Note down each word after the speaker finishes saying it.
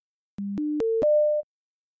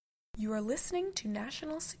You are listening to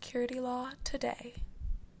National Security Law Today.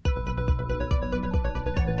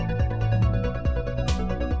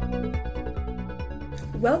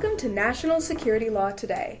 Welcome to National Security Law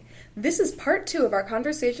Today. This is part 2 of our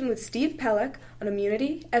conversation with Steve Pelak on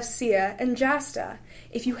immunity, FCA, and JASTA.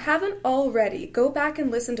 If you haven't already, go back and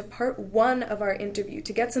listen to part 1 of our interview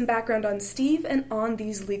to get some background on Steve and on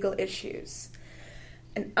these legal issues.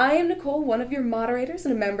 And I am Nicole, one of your moderators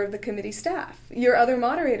and a member of the committee staff. Your other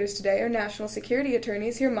moderators today are national security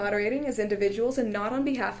attorneys here moderating as individuals and not on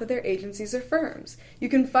behalf of their agencies or firms. You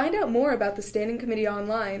can find out more about the Standing Committee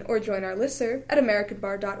online or join our listserv at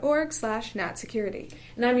americanbar.org/natsecurity.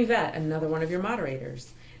 And I'm Yvette, another one of your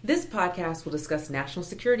moderators. This podcast will discuss national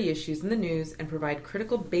security issues in the news and provide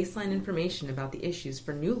critical baseline information about the issues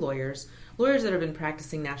for new lawyers that have been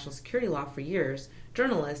practicing national security law for years,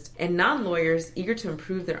 journalists, and non-lawyers eager to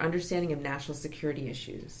improve their understanding of national security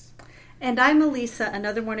issues. And I'm Elisa,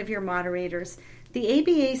 another one of your moderators. The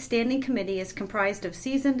ABA Standing Committee is comprised of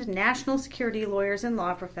seasoned national security lawyers and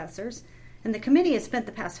law professors, and the committee has spent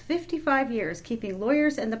the past 55 years keeping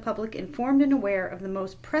lawyers and the public informed and aware of the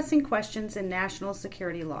most pressing questions in national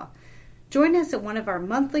security law. Join us at one of our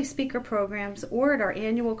monthly speaker programs or at our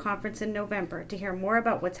annual conference in November to hear more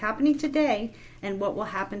about what's happening today and what will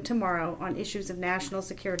happen tomorrow on issues of national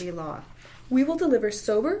security law. We will deliver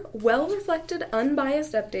sober, well-reflected,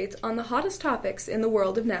 unbiased updates on the hottest topics in the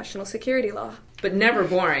world of national security law. But never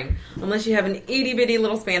boring, unless you have an itty-bitty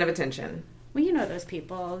little span of attention. Well, you know those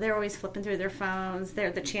people. They're always flipping through their phones.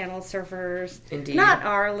 They're the channel surfers. Indeed. Not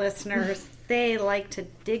our listeners. They like to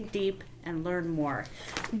dig deep and learn more.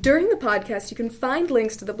 During the podcast, you can find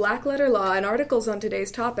links to the Black Letter Law and articles on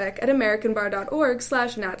today's topic at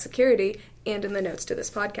americanbar.org/natsecurity and in the notes to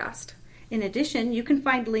this podcast. In addition, you can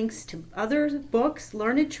find links to other books,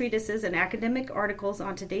 learned treatises, and academic articles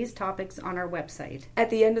on today's topics on our website.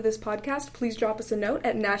 At the end of this podcast, please drop us a note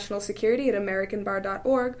at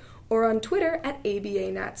nationalsecurity@americanbar.org or on Twitter at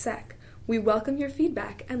ABANatSec. We welcome your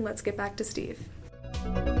feedback, and let's get back to Steve.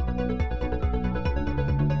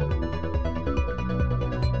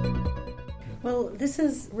 Well, this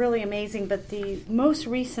is really amazing, but the most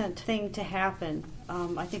recent thing to happen,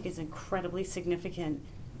 I think, is incredibly significant,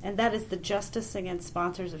 and that is the Justice Against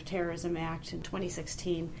Sponsors of Terrorism Act in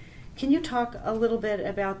 2016. Can you talk a little bit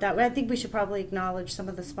about that? I think we should probably acknowledge some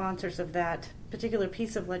of the sponsors of that particular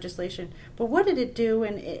piece of legislation, but what did it do,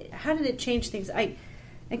 and how did it change things? And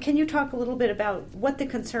can you talk a little bit about what the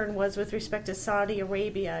concern was with respect to Saudi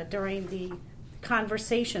Arabia during the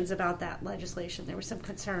conversations about that legislation? There were some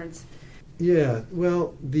concerns. Yeah,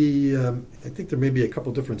 well, I think there may be a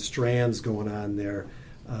couple different strands going on there,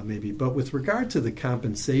 maybe. But with regard to the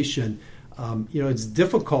compensation, it's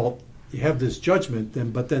difficult. You have this judgment,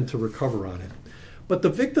 but then to recover on it. But the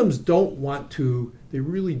victims they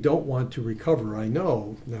really don't want to recover. I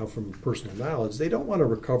know now from personal knowledge, they don't want to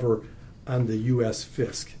recover on the U.S.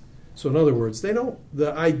 fisc. So in other words,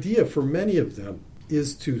 the idea for many of them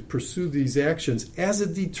is to pursue these actions as a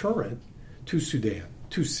deterrent to Sudan,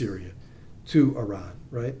 to Syria, to Iran,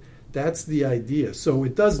 right? That's the idea. So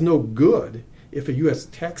it does no good if a U.S.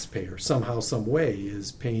 taxpayer somehow, some way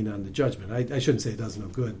is paying on the judgment. I shouldn't say it does no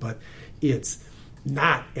good, but it's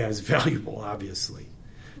not as valuable, obviously.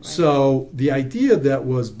 Right. So the idea that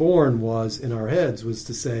was born in our heads was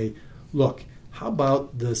to say, look, how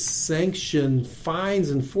about the sanctioned fines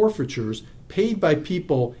and forfeitures paid by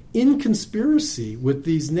people in conspiracy with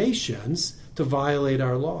these nations to violate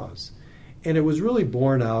our laws? And it was really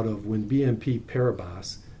born out of when BNP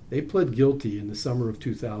Paribas, they pled guilty in the summer of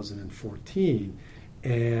 2014.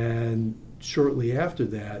 And shortly after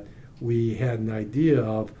that, we had an idea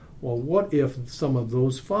of, well, what if some of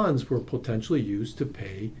those funds were potentially used to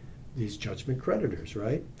pay these judgment creditors,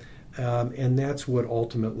 right? And that's what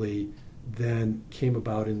ultimately then came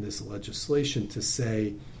about in this legislation to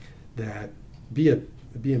say that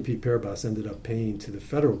BNP Paribas ended up paying to the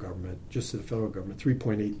federal government,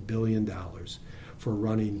 $3.8 billion for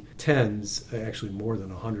running actually more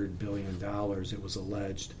than $100 billion, it was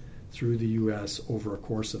alleged, through the U.S. over a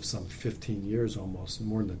course of some 15 years almost,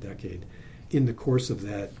 more than a decade. In the course of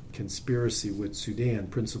that conspiracy with Sudan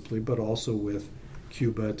principally, but also with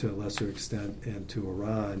Cuba to a lesser extent and to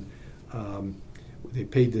Iran, they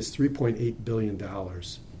paid this $3.8 billion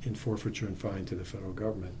in forfeiture and fine to the federal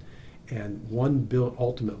government. And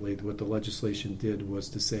ultimately, what the legislation did was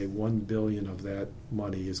to say $1 billion of that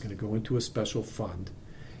money is going to go into a special fund,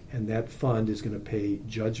 and that fund is going to pay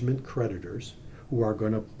judgment creditors who are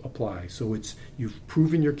going to apply. So you've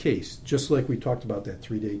proven your case, just like we talked about that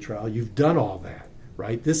 3-day trial. You've done all that,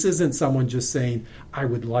 right? This isn't someone just saying, I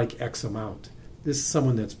would like X amount. This is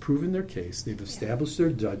someone that's proven their case, they've established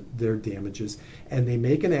their damages, and they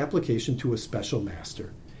make an application to a special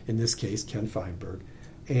master, in this case, Ken Feinberg.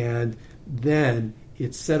 And then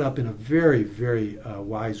it's set up in a very, very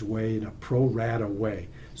wise way, in a pro rata way.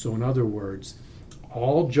 So in other words,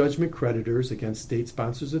 all judgment creditors against state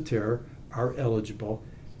sponsors of terror are eligible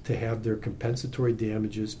to have their compensatory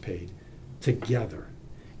damages paid together.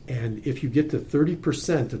 And if you get to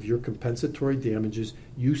 30% of your compensatory damages,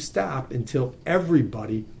 you stop until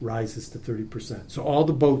everybody rises to 30%. So all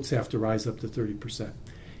the boats have to rise up to 30%.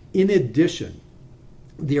 In addition,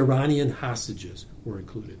 the Iranian hostages were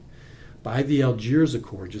included. By the Algiers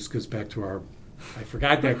Accord, just goes back to I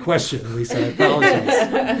forgot that question, Lisa, I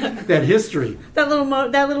apologize. That history. That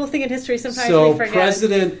little thing in history sometimes we forget. So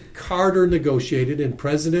President Carter negotiated and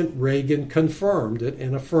President Reagan confirmed it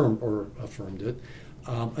and affirmed it,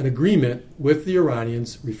 an agreement with the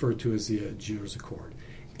Iranians referred to as the Algiers Accord.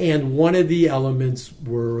 And one of the elements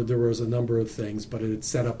there was a number of things, but it had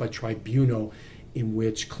set up a tribunal in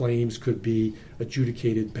which claims could be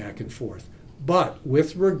adjudicated back and forth. But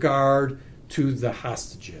with regard to the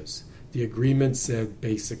hostages, the agreement said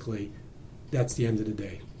basically, that's the end of the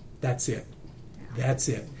day. That's it. That's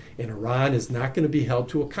it. And Iran is not going to be held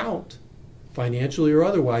to account, financially or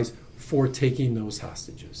otherwise, for taking those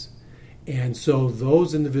hostages. And so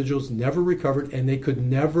those individuals never recovered, and they could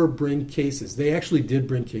never bring cases. They actually did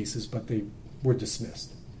bring cases, but they were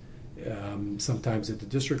dismissed. Sometimes at the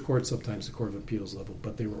district court, sometimes the Court of Appeals level,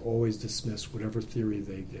 but they were always dismissed, whatever theory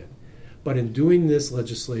they did. But in doing this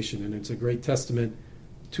legislation, and it's a great testament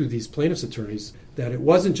to these plaintiffs' attorneys, that it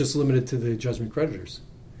wasn't just limited to the judgment creditors.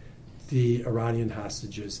 The Iranian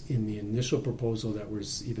hostages in the initial proposal that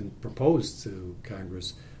was even proposed to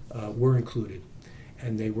Congress were included.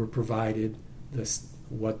 And they were provided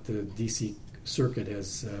what the D.C. Circuit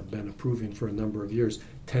has been approving for a number of years,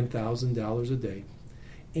 $10,000 a day.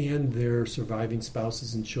 And their surviving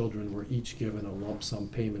spouses and children were each given a lump sum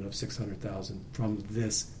payment of $600,000 from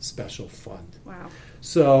this special fund. Wow!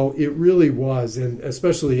 So it really was, and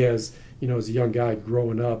especially as a young guy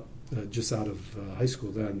growing up, just out of high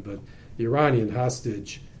school then. But the Iranian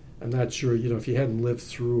hostage, I'm not sure if you hadn't lived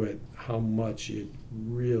through it, how much it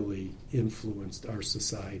really influenced our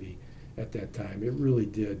society at that time. It really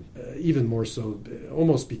did, even more so,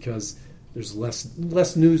 almost because. There's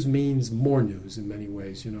less news means more news in many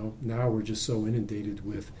ways. Now we're just so inundated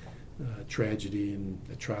with tragedy and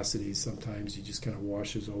atrocities. Sometimes you just kind of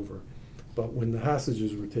washes over. But when the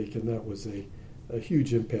hostages were taken, that was a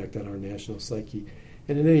huge impact on our national psyche.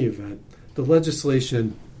 And in any event, the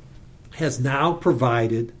legislation has now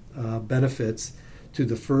provided benefits to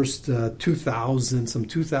the first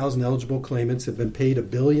 2,000 eligible claimants have been paid $1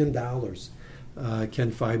 billion. Ken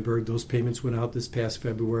Feinberg, those payments went out this past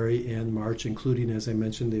February and March, including, as I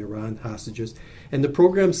mentioned, the Iran hostages. And the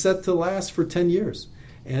program's set to last for 10 years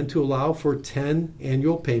and to allow for 10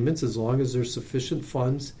 annual payments as long as there's sufficient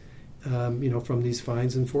funds, from these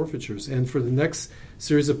fines and forfeitures. And for the next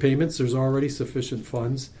series of payments, there's already sufficient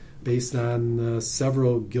funds based on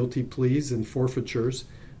several guilty pleas and forfeitures.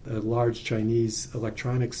 A large Chinese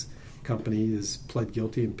electronics company has pled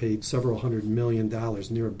guilty and paid several $100 million,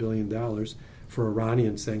 near $1 billion, for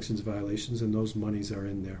Iranian sanctions violations, and those monies are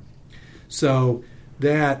in there. So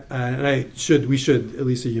that, and we should,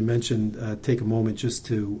 Elisa, you mentioned, take a moment just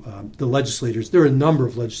to the legislators. There are a number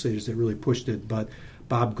of legislators that really pushed it, but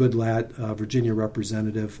Bob Goodlatte, Virginia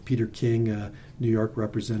representative, Peter King, New York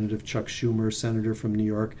representative, Chuck Schumer, senator from New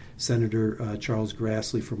York, Senator Charles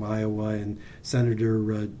Grassley from Iowa, and Senator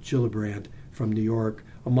Gillibrand from New York,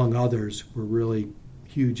 among others, were really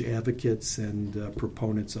huge advocates and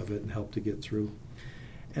proponents of it and helped to get through.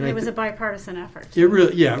 And it was a bipartisan effort. It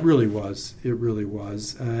really was. It really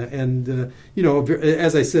was.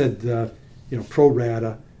 As I said, pro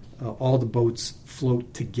rata, all the boats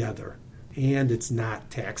float together, and it's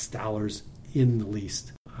not tax dollars in the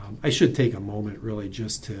least. I should take a moment really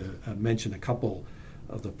just to mention a couple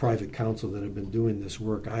of the private counsel that have been doing this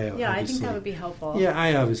work. I think that would be helpful. Yeah,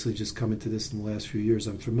 I obviously just come into this in the last few years.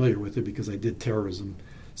 I'm familiar with it because I did terrorism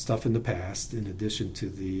stuff in the past, in addition to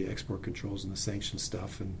the export controls and the sanctions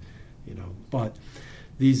stuff, But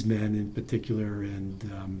these men in particular and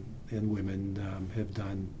women have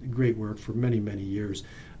done great work for many, many years,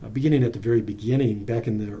 beginning at the very beginning, back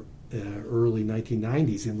in the early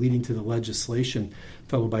 1990s, and leading to the legislation. A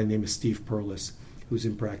fellow by the name of Steve Perlis, who's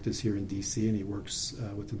in practice here in D.C., and he works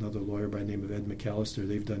with another lawyer by the name of Ed McAllister.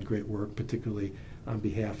 They've done great work, particularly on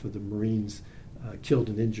behalf of the Marines killed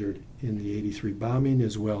and injured in the 83 bombing,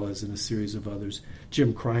 as well as in a series of others.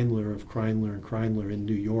 Jim Kreinler of Kreinler & Kreinler in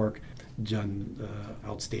New York done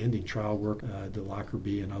outstanding trial work, the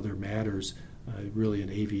Lockerbie and other matters really an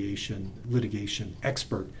aviation litigation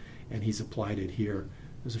expert, and he's applied it here.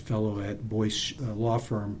 There's a fellow at Boyce law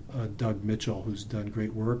firm, Doug Mitchell, who's done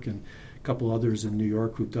great work, and a couple others in New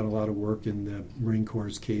York who've done a lot of work in the Marine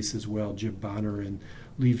Corps' case as well, Jim Bonner and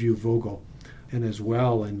Leeview Vogel. And as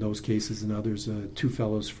well in those cases and others, two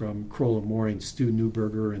fellows from Crowell & Mooring, Stu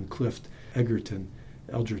Newberger and Clift Egerton.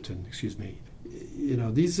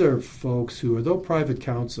 These are folks who, although private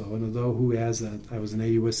counsel, and although I was an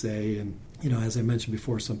AUSA, and as I mentioned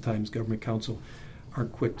before, sometimes government counsel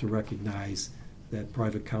aren't quick to recognize that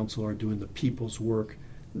private counsel are doing the people's work.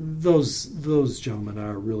 Those gentlemen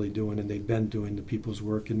are really doing, and they've been doing the people's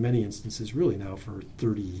work in many instances really now for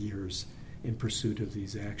 30 years in pursuit of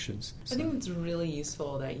these actions. I think it's really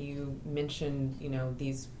useful that you mentioned,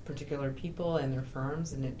 these particular people and their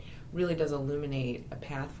firms, and it really does illuminate a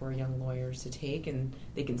path for young lawyers to take, and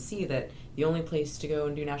they can see that the only place to go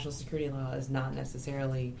and do national security law is not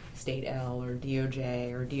necessarily State L or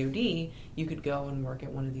DOJ or DOD. You could go and work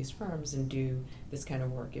at one of these firms and do this kind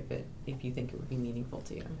of work if you think it would be meaningful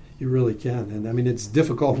to you. You really can, and it's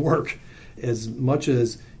difficult work. As much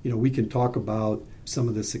as we can talk about some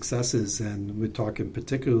of the successes, and we talk in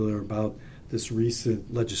particular about this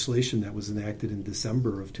recent legislation that was enacted in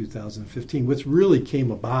December of 2015, which really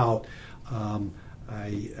came about.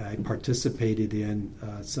 I participated in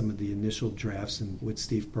some of the initial drafts with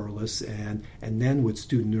Steve Perlis and then with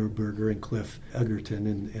Stu Newberger and Cliff Egerton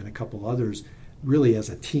and a couple others, really as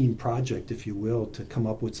a team project, if you will, to come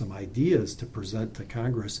up with some ideas to present to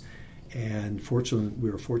Congress. And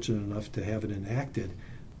we were fortunate enough to have it enacted.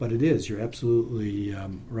 But it is, you're absolutely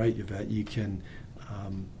right, Yvette. You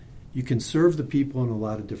can serve the people in a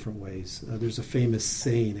lot of different ways. There's a famous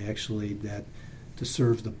saying, actually, that to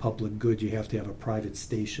serve the public good, you have to have a private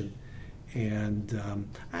station. And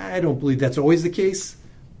I don't believe that's always the case,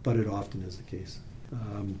 but it often is the case.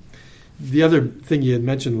 The other thing you had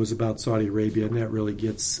mentioned was about Saudi Arabia, and that really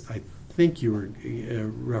gets, I think you were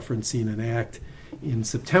referencing an act in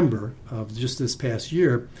September of just this past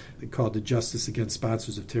year called the Justice Against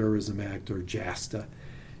Sponsors of Terrorism Act, or JASTA.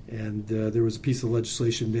 And there was a piece of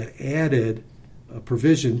legislation that added a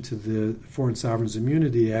provision to the Foreign Sovereign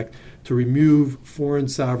Immunity Act to remove foreign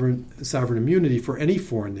sovereign immunity for any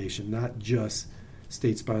foreign nation, not just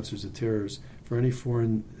state sponsors of terrorists, for any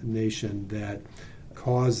foreign nation that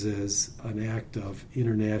causes an act of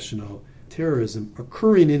international terrorism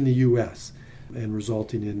occurring in the U.S. and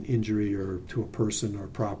resulting in injury or to a person or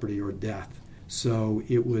property or death. So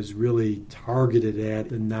it was really targeted at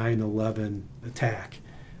the 9/11 attack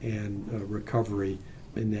and recovery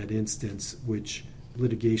in that instance, which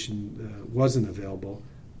litigation wasn't available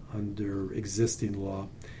under existing law.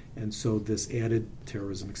 And so this added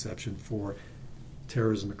terrorism exception for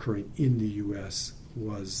terrorism occurring in the U.S.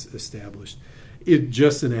 was established. It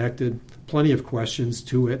just enacted, plenty of questions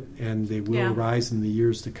to it, and they will arise in the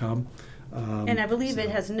years to come. And I believe it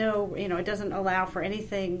has no, it doesn't allow for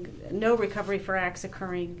anything, no recovery for acts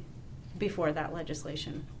occurring before that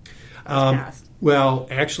legislation is passed. Well,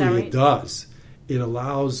 actually it does. It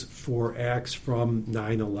allows for acts from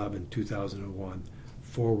 9/11, 2001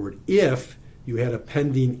 forward if you had a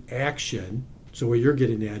pending action. So what you're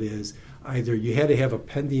getting at is either you had to have a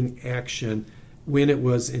pending action when it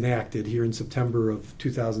was enacted here in September of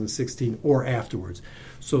 2016 or afterwards.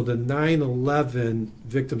 So the 9/11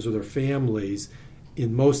 victims or their families,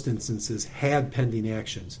 in most instances, had pending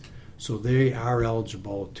actions. So they are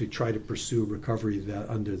eligible to try to pursue recovery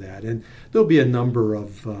under that. And there'll be a number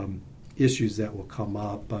of issues that will come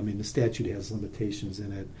up. I mean, the statute has limitations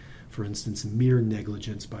in it. For instance, mere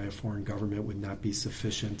negligence by a foreign government would not be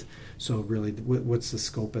sufficient. So really, what's the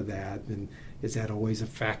scope of that? And is that always a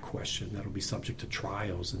fact question that'll be subject to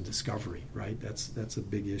trials and discovery, right? That's a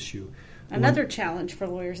big issue. Another challenge for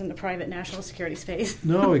lawyers in the private national security space.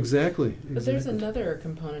 No, exactly. But there's another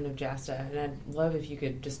component of JASTA, and I'd love if you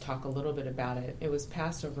could just talk a little bit about it. It was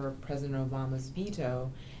passed over President Obama's veto,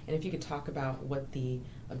 and if you could talk about what the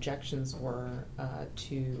objections were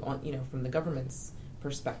from the government's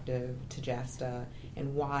perspective to JASTA,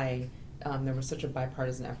 and why there was such a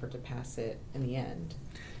bipartisan effort to pass it in the end.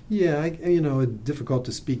 Yeah, it's difficult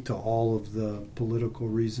to speak to all of the political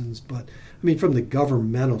reasons, but I mean, from the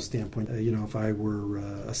governmental standpoint, if I were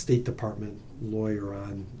a State Department lawyer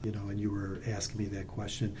and you were asking me that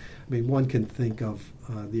question, I mean, one can think of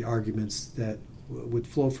the arguments that would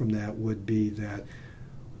flow from that would be that,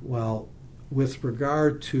 well, with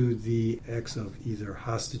regard to the acts of either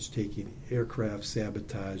hostage-taking, aircraft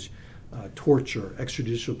sabotage, torture,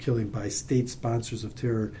 extrajudicial killing by state sponsors of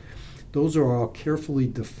terror, those are all carefully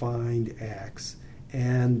defined acts,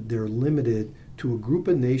 and they're limited to a group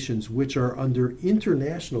of nations which are under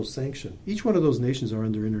international sanction. Each one of those nations are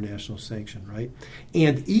under international sanction, right?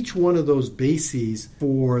 And each one of those bases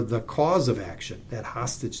for the cause of action, that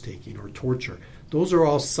hostage taking or torture, those are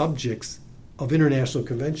all subjects of international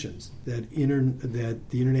conventions that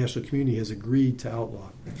the international community has agreed to outlaw.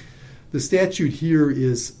 The statute here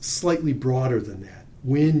is slightly broader than that.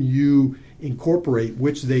 When you incorporate,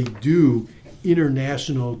 which they do,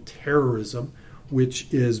 international terrorism,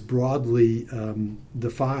 which is broadly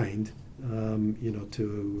defined,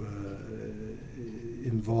 to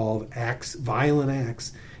involve violent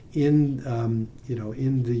acts in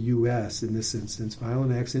the U.S. in this instance,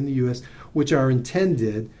 violent acts in the U.S. which are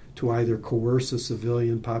intended to either coerce a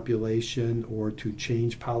civilian population or to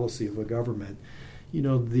change policy of a government.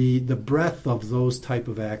 The breadth of those type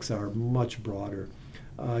of acts are much broader.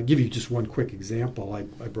 I'll give you just one quick example. I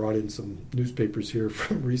brought in some newspapers here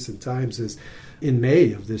from recent times. Is in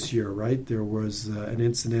May of this year, right? There was an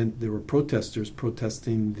incident. There were protesters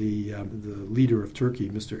protesting the leader of Turkey,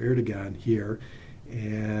 Mr. Erdogan, here,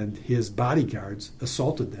 and his bodyguards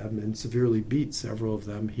assaulted them and severely beat several of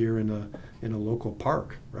them here in a local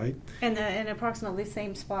park, right? And in approximately the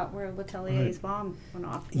same spot where Letelier's bomb went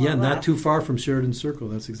off. Yeah, not too far from Sheridan Circle.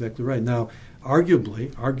 That's exactly right. Now,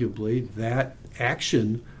 arguably, that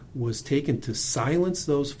action was taken to silence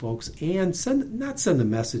those folks and not send a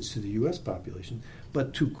message to the U.S. population,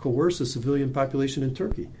 but to coerce a civilian population in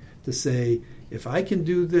Turkey to say, if I can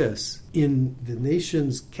do this in the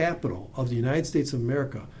nation's capital of the United States of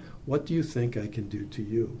America, what do you think I can do to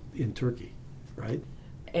you in Turkey, right?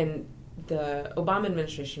 And the Obama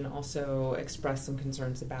administration also expressed some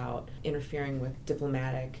concerns about interfering with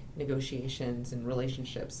diplomatic negotiations and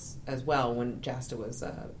relationships as well when JASTA was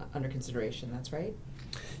under consideration. That's right?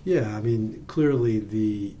 Yeah, I mean, clearly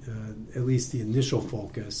at least the initial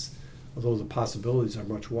focus, although the possibilities are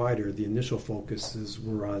much wider, the initial focuses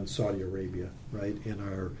were on Saudi Arabia, right, in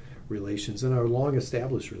our relations and our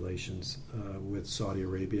long-established relations with Saudi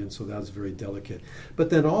Arabia, and so that's very delicate. But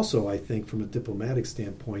then also, I think, from a diplomatic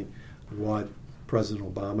standpoint, what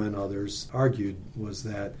President Obama and others argued was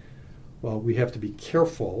that, well, we have to be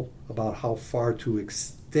careful about how far to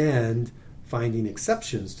extend finding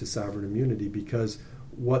exceptions to sovereign immunity because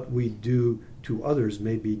what we do to others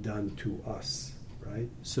may be done to us, right?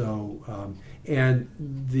 So,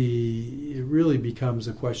 it really becomes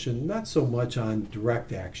a question not so much on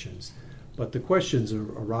direct actions, but the questions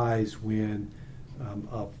arise when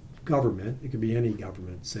a government, it could be any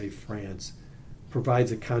government, say France,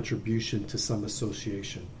 provides a contribution to some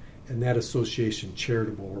association, and that association,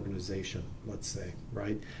 charitable organization, let's say,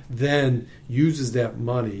 right, then uses that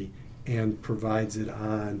money and provides it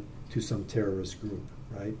on to some terrorist group,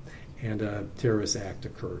 right, and a terrorist act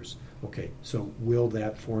occurs. Okay, so will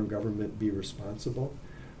that foreign government be responsible?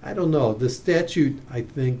 I don't know. The statute, I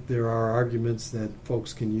think there are arguments that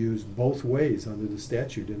folks can use both ways under the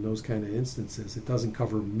statute in those kind of instances. It doesn't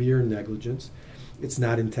cover mere negligence. It's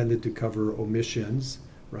not intended to cover omissions,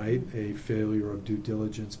 right? A failure of due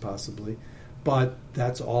diligence, possibly. But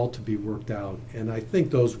that's all to be worked out. And I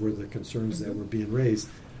think those were the concerns that were being raised.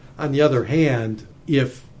 On the other hand,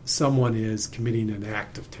 if someone is committing an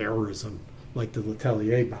act of terrorism, like the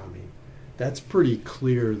Letelier bombing, that's pretty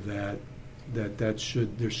clear that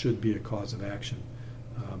there should be a cause of action,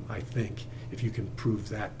 I think, if you can prove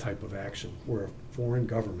that type of action, where a foreign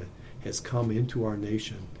government has come into our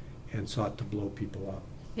nation and sought to blow people up.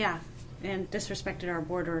 Yeah, and disrespected our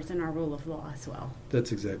borders and our rule of law as well.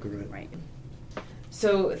 That's exactly right. Right.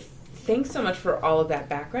 So thanks so much for all of that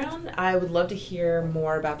background. I would love to hear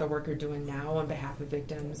more about the work you're doing now on behalf of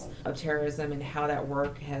victims of terrorism and how that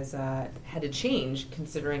work has had to change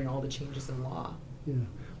considering all the changes in law. Yeah.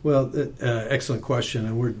 Well, excellent question.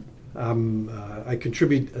 And I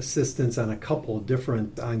contribute assistance on a couple of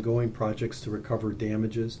different ongoing projects to recover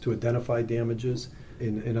damages, to identify damages.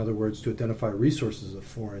 In other words, to identify resources of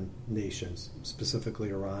foreign nations, specifically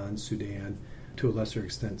Iran, Sudan, to a lesser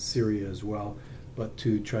extent Syria as well, but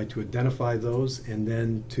to try to identify those and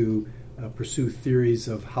then to pursue theories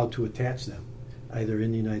of how to attach them, either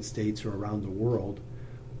in the United States or around the world,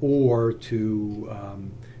 or to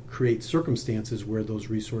create circumstances where those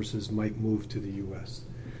resources might move to the U.S.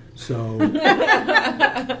 So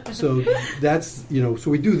that's,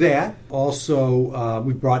 so we do that. Also,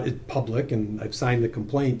 we brought it public, and I've signed the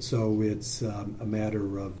complaint, so it's a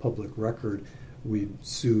matter of public record. We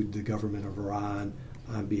sued the government of Iran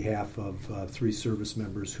on behalf of 3 service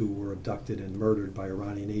members who were abducted and murdered by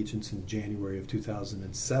Iranian agents in January of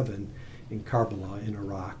 2007 in Karbala in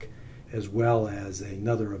Iraq, as well as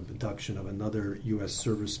another abduction of another U.S.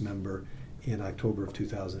 service member in October of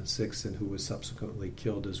 2006 and who was subsequently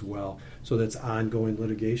killed as well. So that's ongoing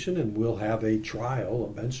litigation, and we'll have a trial, a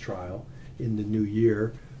bench trial, in the new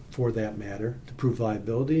year for that matter to prove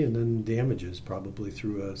liability and then damages, probably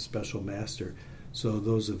through a special master. So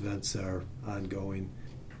those events are ongoing.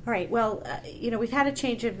 All right. Well, we've had a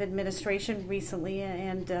change of administration recently,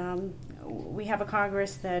 and we have a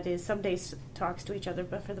Congress that is some days talks to each other,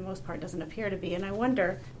 but for the most part doesn't appear to be. And I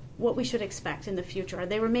wonder what we should expect in the future. Are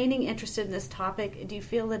they remaining interested in this topic? Do you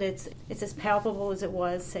feel that it's as palpable as it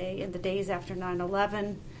was, say, in the days after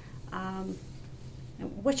 9/11?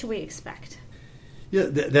 What should we expect? Yeah,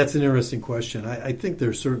 that's an interesting question. I think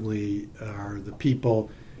there certainly are the people,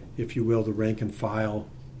 if you will, the rank and file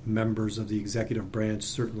members of the executive branch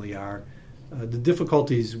certainly are. The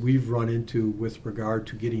difficulties we've run into with regard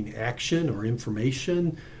to getting action or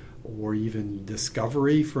information or even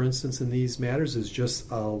discovery, for instance, in these matters is just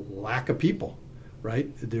a lack of people, right?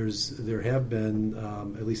 There have been,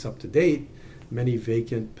 at least up to date, many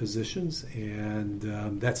vacant positions, and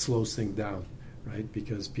that slows things down, right?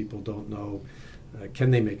 Because people don't know,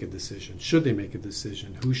 can they make a decision? Should they make a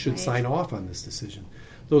decision? Who should sign off on this decision?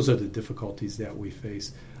 Those are the difficulties that we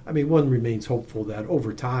face. I mean, one remains hopeful that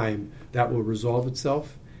over time that will resolve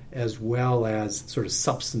itself, as well as sort of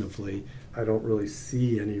substantively. I don't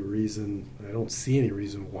see any reason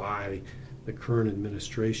why the current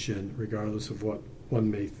administration, regardless of what one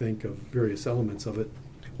may think of various elements of it,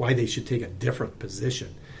 why they should take a different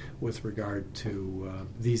position with regard to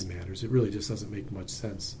these matters. It really just doesn't make much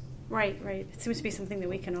sense. Right. It seems to be something that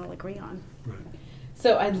we can all agree on. Right.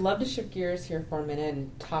 So I'd love to shift gears here for a minute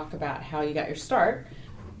and talk about how you got your start.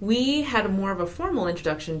 We had more of a formal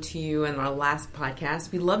introduction to you in our last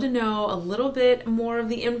podcast. We'd love to know a little bit more of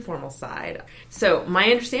the informal side. So my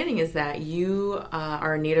understanding is that you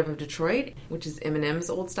are a native of Detroit, which is Eminem's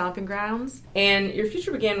old stomping grounds. And your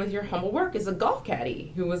future began with your humble work as a golf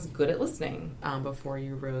caddy who was good at listening before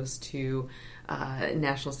you rose to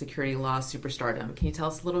national security law superstardom. Can you tell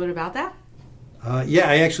us a little bit about that? I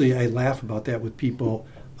laugh about that with people,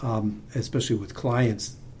 especially with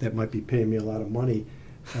clients that might be paying me a lot of money.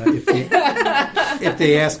 If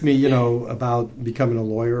they ask me, about becoming a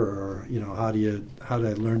lawyer, or how did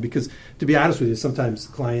I learn? Because to be honest with you, sometimes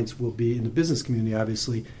clients will be in the business community.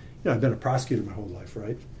 Obviously, I've been a prosecutor my whole life,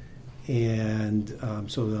 right? And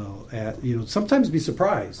so they'll, sometimes be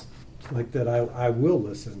surprised, like that. I will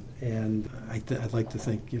listen, and I'd like to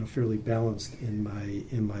think, fairly balanced in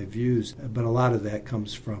my views. But a lot of that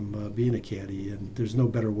comes from being a caddy, and there's no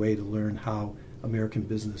better way to learn how American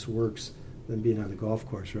business works than being on the golf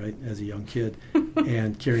course, right, as a young kid,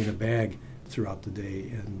 and carrying a bag throughout the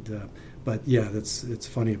day. And but yeah, it's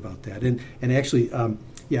funny about that. And actually,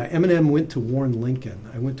 Eminem went to Warren Lincoln.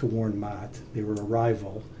 I went to Warren Mott. They were a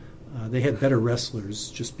rival. They had better wrestlers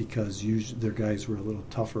just because their guys were a little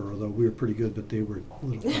tougher, although we were pretty good, but they were a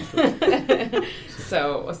little tougher.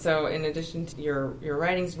 So in addition to your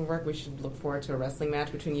writings and work, we should look forward to a wrestling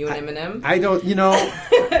match between you and Eminem? I don't,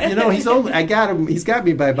 he's old. I got him. He's got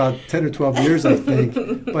me by about 10 or 12 years, I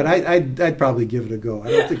think. But I'd probably give it a go. I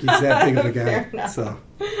don't think he's that big of a guy. So.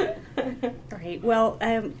 All right. Well,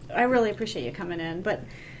 I really appreciate you coming in, but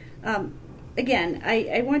again,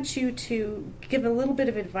 I want you to give a little bit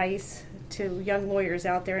of advice to young lawyers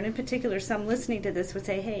out there, and in particular, some listening to this would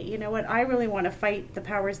say, hey, you know what, I really want to fight the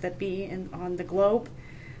powers that be on the globe.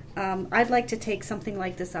 I'd like to take something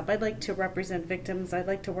like this up. I'd like to represent victims. I'd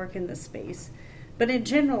like to work in this space. But in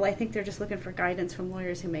general, I think they're just looking for guidance from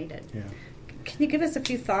lawyers who made it. Yeah. Can you give us a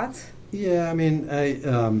few thoughts? Yeah, I mean,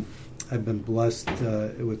 I've been blessed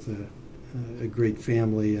with a great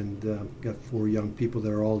family, and got 4 young people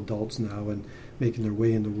that are all adults now and making their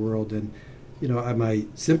way in the world. And my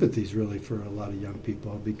sympathies really for a lot of young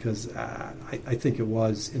people, because I think it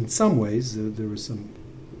was, in some ways, there were some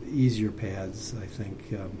easier paths, I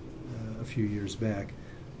think, a few years back.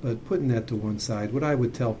 But putting that to one side, what I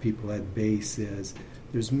would tell people at base is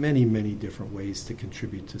there's many, many different ways to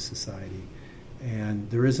contribute to society. And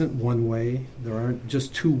there isn't one way. There aren't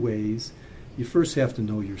just 2 ways. You first have to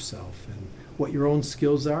know yourself and what your own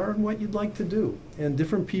skills are and what you'd like to do. And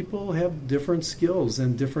different people have different skills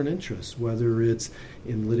and different interests, whether it's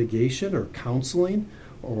in litigation or counseling,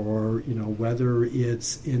 or whether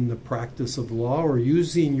it's in the practice of law or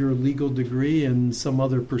using your legal degree in some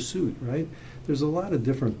other pursuit, right? There's a lot of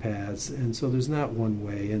different paths, and so there's not one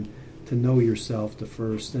way. And to know yourself the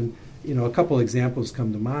first. And a couple examples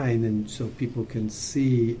come to mind, and so people can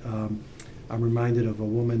see. I'm reminded of a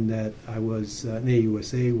woman that I was in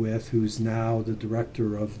AUSA with, who's now the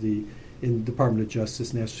director of in the Department of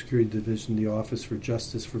Justice, National Security Division, the Office for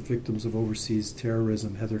Justice for Victims of Overseas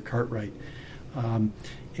Terrorism, Heather Cartwright.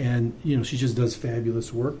 And, she just does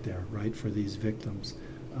fabulous work there, right, for these victims.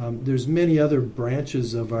 There's many other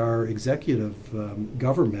branches of our executive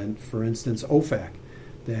government, for instance, OFAC,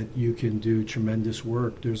 that you can do tremendous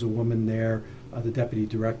work. There's a woman there, the deputy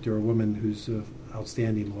director, a woman who's an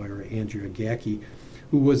outstanding lawyer, Andrea Gackey,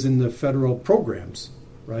 who was in the federal programs,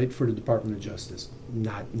 right, for the Department of Justice.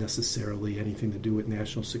 Not necessarily anything to do with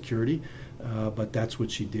national security, but that's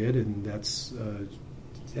what she did, and that's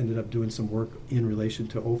ended up doing some work in relation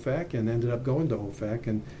to OFAC and ended up going to OFAC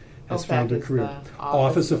and has found a career.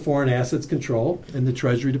 Office of Foreign Assets Control in the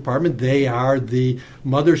Treasury Department. They are the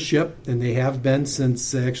mothership, and they have been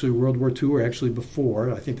since actually World War II, or actually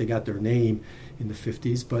before. I think they got their name in the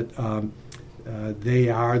 50s, but they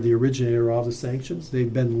are the originator of all the sanctions.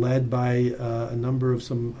 They've been led by a number of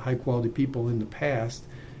some high-quality people in the past,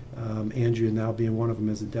 Andrea now being one of them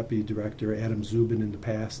as a deputy director, Adam Zubin in the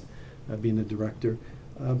past being the director.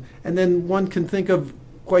 And then one can think of,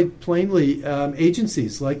 quite plainly,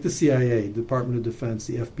 agencies like the CIA, the Department of Defense,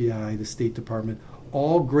 the FBI, the State Department,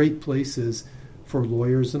 all great places for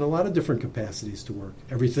lawyers in a lot of different capacities to work.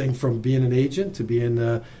 Everything from being an agent to being,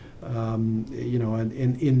 in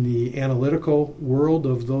the analytical world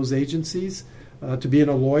of those agencies, to being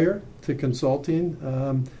a lawyer, to consulting.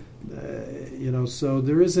 So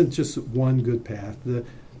there isn't just one good path.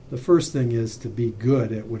 The first thing is to be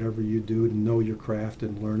good at whatever you do, to know your craft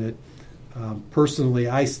and learn it. Personally,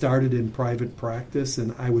 I started in private practice,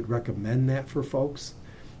 and I would recommend that for folks.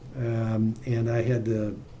 And I had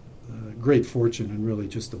the great fortune and really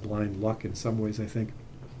just the blind luck in some ways, I think.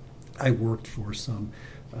 I worked for some,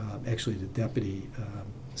 actually the deputy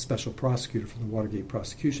special prosecutor from the Watergate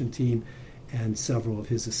prosecution team and several of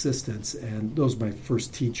his assistants, and those were my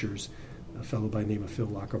first teachers, a fellow by the name of Phil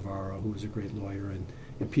Lacavara, who was a great lawyer, and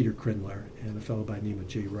Peter Krindler, and a fellow by the name of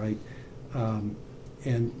Jay Wright.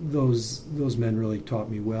 And those men really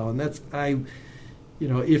taught me well. And that's,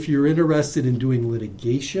 if you're interested in doing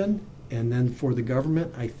litigation and then for the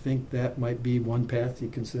government, I think that might be one path you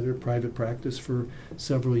consider, private practice for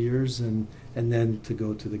several years and then to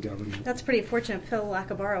go to the government. That's pretty fortunate. Phil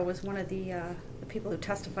Lacavara was one of the people who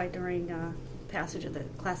testified during passage of the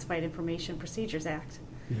Classified Information Procedures Act.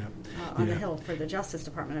 On the Hill for the Justice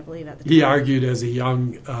Department, I believe, at the time. He argued as a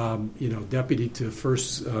young, deputy to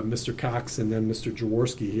first Mr. Cox and then Mr.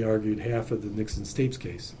 Jaworski. He argued half of the Nixon Stapes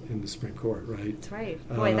case in the Supreme Court, right? That's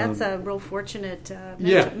right. Boy, that's a real fortunate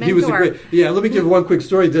mentor. He was a great. Yeah, let me give one quick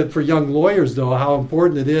story that for young lawyers, though, how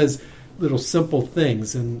important it is, little simple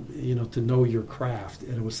things, and to know your craft.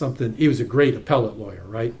 And it was something. He was a great appellate lawyer,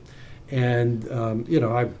 right? And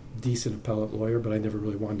I'm decent appellate lawyer, but I never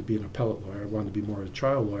really wanted to be an appellate lawyer. I wanted to be more a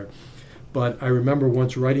trial lawyer. But I remember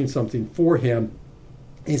once writing something for him,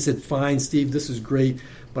 and he said, "Fine, Steve, this is great,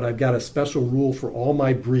 but I've got a special rule for all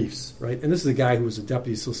my briefs," right? And this is a guy who was a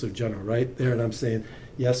deputy solicitor general, right there, and I'm saying,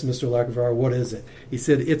 "Yes, Mr. Lacavara, what is it?" He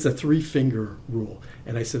said, "It's a 3-finger rule."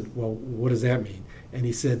 And I said, "Well, what does that mean?" And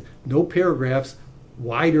he said, "No paragraphs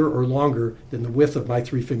wider or longer than the width of my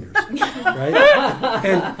 3 fingers." Right?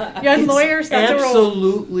 And young lawyers, that's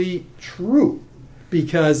absolutely true.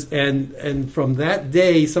 Because and from that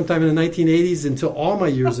day, sometime in the 1980s until all my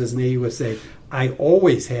years as an AUSA, I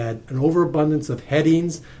always had an overabundance of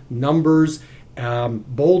headings, numbers,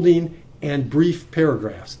 bolding, and brief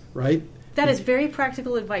paragraphs. Right? That is very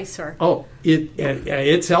practical advice, sir. Oh,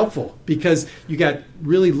 it's helpful because you got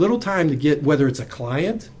really little time to get, whether it's a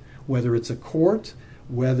client, whether it's a court,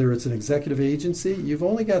 whether it's an executive agency, you've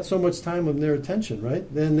only got so much time of their attention,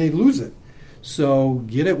 right? Then they lose it. So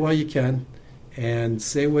get it while you can and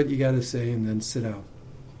say what you got to say and then sit out.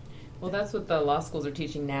 Well, that's what the law schools are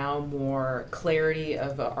teaching now, more clarity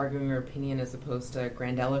of arguing your opinion as opposed to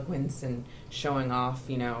grandiloquence and showing off.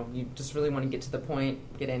 You just really want to get to the point,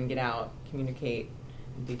 get in, get out, communicate,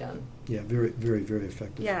 and be done. Yeah, very, very, very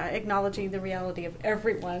effective. Yeah, acknowledging the reality of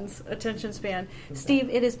everyone's attention span. Okay. Steve,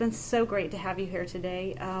 it has been so great to have you here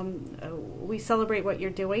today. We celebrate what you're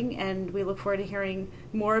doing, and we look forward to hearing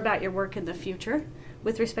more about your work in the future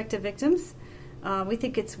with respect to victims. We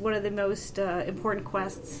think it's one of the most important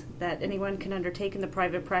quests that anyone can undertake in the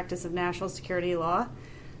private practice of national security law.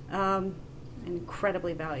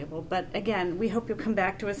 Incredibly valuable. But again, we hope you'll come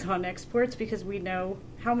back to us on exports because we know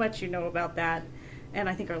how much you know about that, and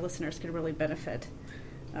I think our listeners can really benefit.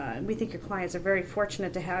 We think your clients are very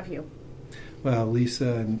fortunate to have you. Well,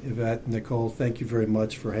 Lisa and Yvette and Nicole, thank you very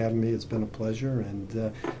much for having me. It's been a pleasure,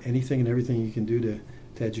 and anything and everything you can do to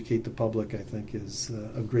educate the public, I think, is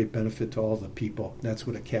of great benefit to all the people. That's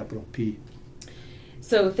with a capital P.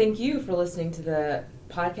 So thank you for listening to the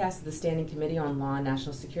podcast of the Standing Committee on Law and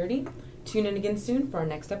National Security. Tune in again soon for our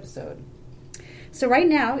next episode. So right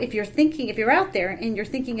now, if you're out there and you're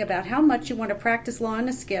thinking about how much you want to practice law in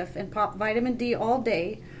a skiff and pop vitamin D all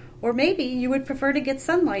day, or maybe you would prefer to get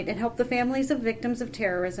sunlight and help the families of victims of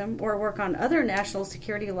terrorism, or work on other national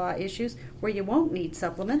security law issues where you won't need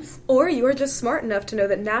supplements. Or you are just smart enough to know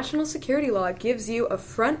that national security law gives you a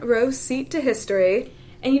front row seat to history.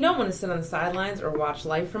 And you don't want to sit on the sidelines or watch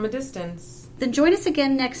life from a distance. Then join us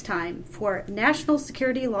again next time for National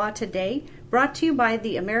Security Law Today, brought to you by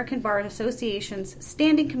the American Bar Association's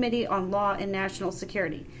Standing Committee on Law and National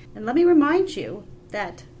Security. And let me remind you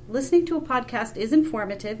that listening to a podcast is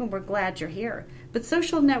informative, and we're glad you're here. But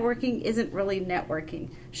social networking isn't really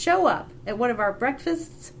networking. Show up at one of our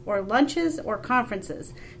breakfasts or lunches or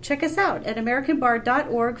conferences. Check us out at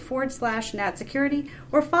americanbar.org/natsecurity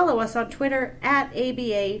or follow us on Twitter at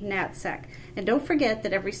ABANatSec. And don't forget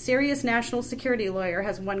that every serious national security lawyer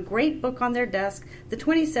has one great book on their desk, the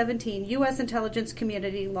 2017 U.S. Intelligence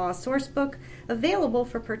Community Law Sourcebook, available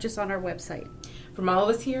for purchase on our website. From all of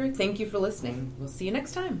us here, thank you for listening. We'll see you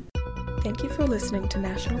next time. Thank you for listening to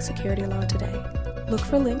National Security Law Today. Look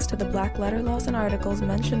for links to the black letter laws and articles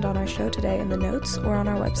mentioned on our show today in the notes or on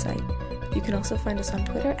our website. You can also find us on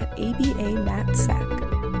Twitter at ABANatSec.